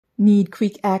Need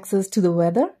quick access to the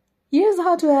weather? Here's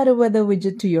how to add a weather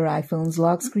widget to your iPhone's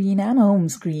lock screen and home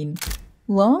screen.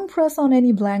 Long press on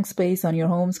any blank space on your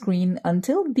home screen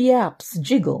until the apps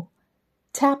jiggle.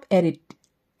 Tap Edit.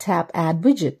 Tap Add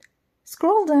Widget.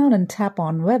 Scroll down and tap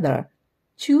on Weather.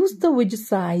 Choose the widget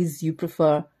size you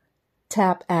prefer.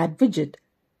 Tap Add Widget.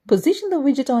 Position the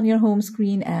widget on your home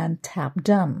screen and tap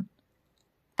Done.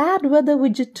 Add Weather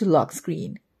Widget to lock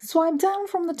screen. Swipe down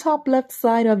from the top left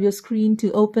side of your screen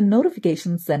to open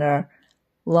Notification Center.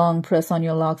 Long press on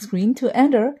your lock screen to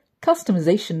enter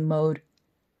Customization mode.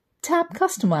 Tap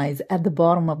Customize at the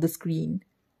bottom of the screen.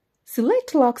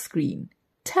 Select Lock Screen.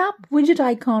 Tap Widget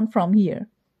icon from here.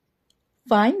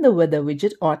 Find the weather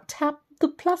widget or tap the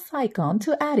plus icon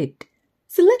to add it.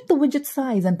 Select the widget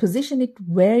size and position it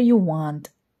where you want.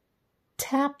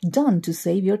 Tap Done to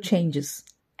save your changes.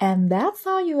 And that's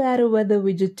how you add a weather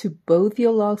widget to both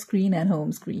your lock screen and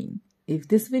home screen. If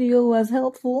this video was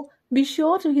helpful, be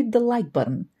sure to hit the like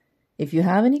button. If you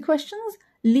have any questions,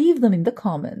 leave them in the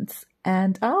comments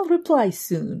and I'll reply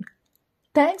soon.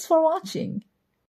 Thanks for watching.